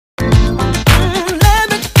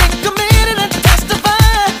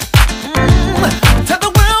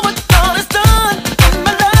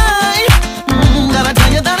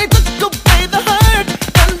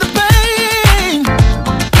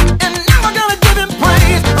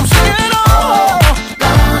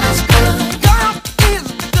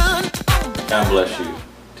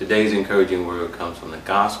Today's encouraging word comes from the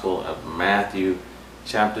Gospel of Matthew,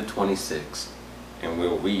 chapter 26, and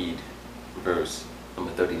we'll read verse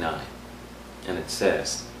number 39. And it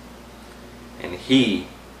says, "And he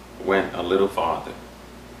went a little farther,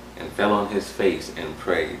 and fell on his face and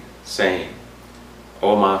prayed, saying,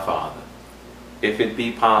 O my Father, if it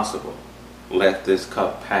be possible, let this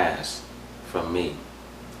cup pass from me.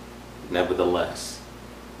 Nevertheless,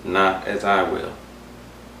 not as I will,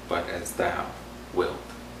 but as thou wilt."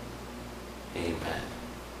 Amen.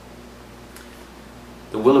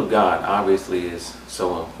 The will of God obviously is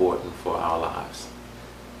so important for our lives.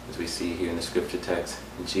 As we see here in the scripture text,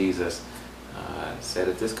 Jesus said,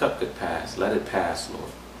 if this cup could pass, let it pass,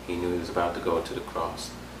 Lord. He knew he was about to go to the cross.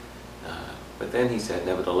 But then he said,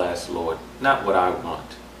 nevertheless, Lord, not what I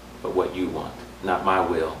want, but what you want. Not my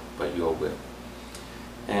will, but your will.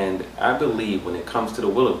 And I believe when it comes to the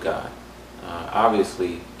will of God,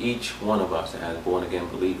 obviously each one of us as born-again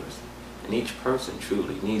believers, and each person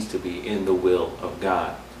truly needs to be in the will of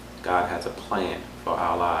God. God has a plan for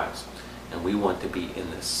our lives, and we want to be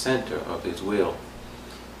in the center of his will.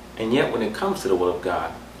 And yet when it comes to the will of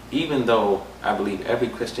God, even though I believe every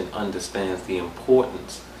Christian understands the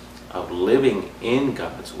importance of living in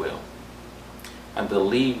God's will, I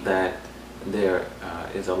believe that there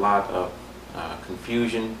is a lot of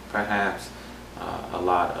confusion, perhaps, a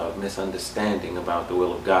lot of misunderstanding about the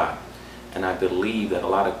will of God. And I believe that a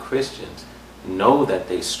lot of Christians know that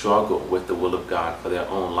they struggle with the will of God for their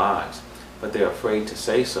own lives, but they're afraid to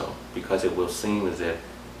say so because it will seem as if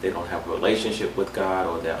they don't have a relationship with God,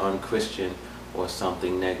 or they're unchristian, or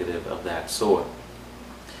something negative of that sort.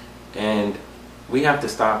 And we have to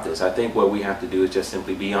stop this. I think what we have to do is just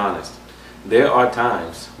simply be honest. There are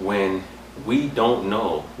times when we don't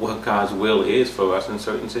know what God's will is for us in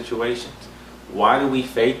certain situations. Why do we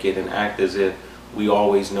fake it and act as if we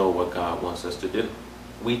always know what God wants us to do?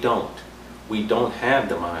 We don't. We don't have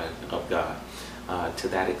the mind of God to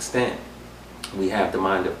that extent. We have the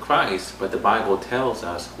mind of Christ, but the Bible tells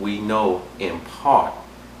us we know in part.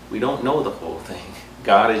 We don't know the whole thing.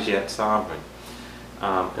 God is yet sovereign.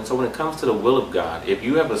 And so when it comes to the will of God, if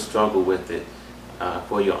you ever struggle with it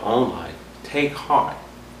for your own life, take heart.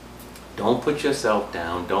 Don't put yourself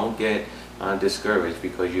down. Don't get discouraged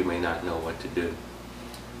because you may not know what to do.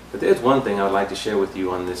 But there's one thing I would like to share with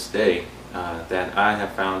you on this day that I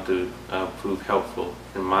have found to prove helpful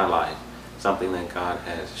in my life. Something that God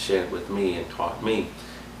has shared with me and taught me.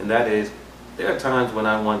 And that is, there are times when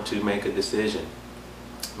I want to make a decision,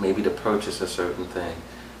 maybe to purchase a certain thing,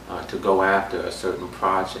 to go after a certain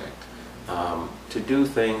project, to do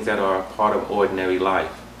things that are part of ordinary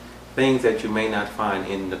life, things that you may not find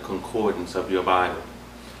in the concordance of your Bible.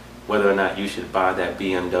 Whether or not you should buy that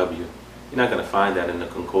BMW, you're not going to find that in the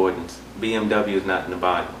concordance. BMW is not in the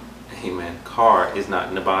Bible. Amen. Car is not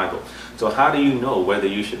in the Bible. So how do you know whether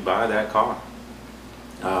you should buy that car?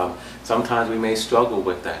 Sometimes we may struggle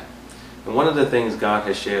with that. And one of the things God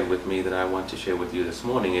has shared with me that I want to share with you this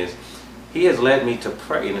morning is he has led me to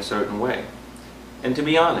pray in a certain way. And to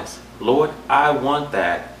be honest, Lord, I want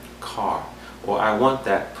that car, or I want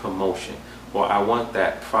that promotion, or I want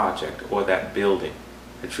that project, or that building.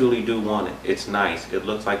 I truly do want it. It's nice. It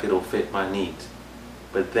looks like it'll fit my needs.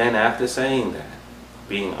 But then after saying that,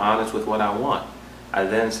 being honest with what I want, I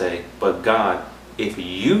then say, but God, if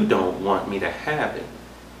you don't want me to have it,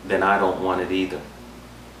 then I don't want it either.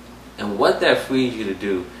 And what that frees you to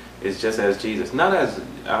do is just as Jesus, not as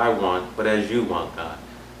I want, but as you want, God.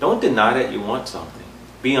 Don't deny that you want something.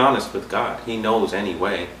 Be honest with God. He knows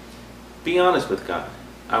anyway. Be honest with God.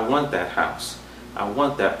 I want that house. I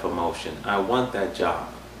want that promotion. I want that job.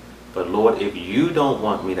 But Lord, if you don't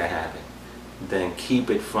want me to have it, then keep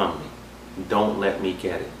it from me. Don't let me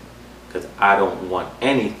get it. Because I don't want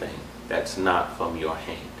anything that's not from your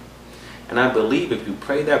hand. And I believe if you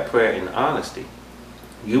pray that prayer in honesty,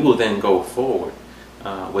 you will then go forward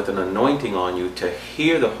with an anointing on you to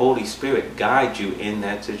hear the Holy Spirit guide you in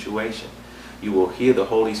that situation. You will hear the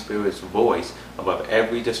Holy Spirit's voice above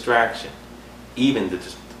every distraction, even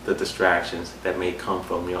the distractions that may come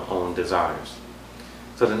from your own desires.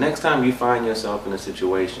 So the next time you find yourself in a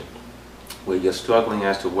situation where you're struggling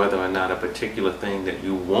as to whether or not a particular thing that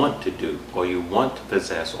you want to do, or you want to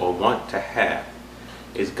possess, or want to have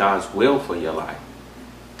is God's will for your life,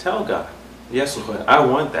 tell God, yes, Lord, I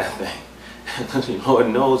want that thing. Lord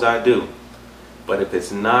knows I do. But if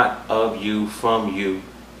it's not of you, from you,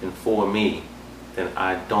 and for me, then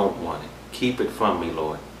I don't want it. Keep it from me,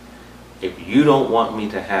 Lord. If you don't want me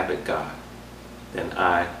to have it, God, then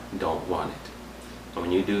I don't want it. And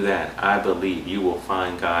when you do that, I believe you will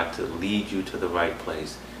find God to lead you to the right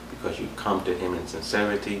place, because you've come to him in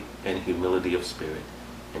sincerity and humility of spirit.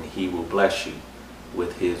 and he will bless you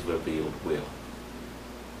with his revealed will.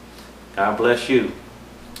 God bless you.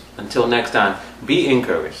 Until next time, be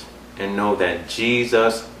encouraged and know that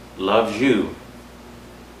Jesus loves you,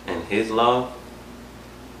 and his love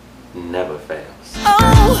never fails.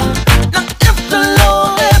 Oh, now if the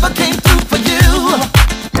Lord ever came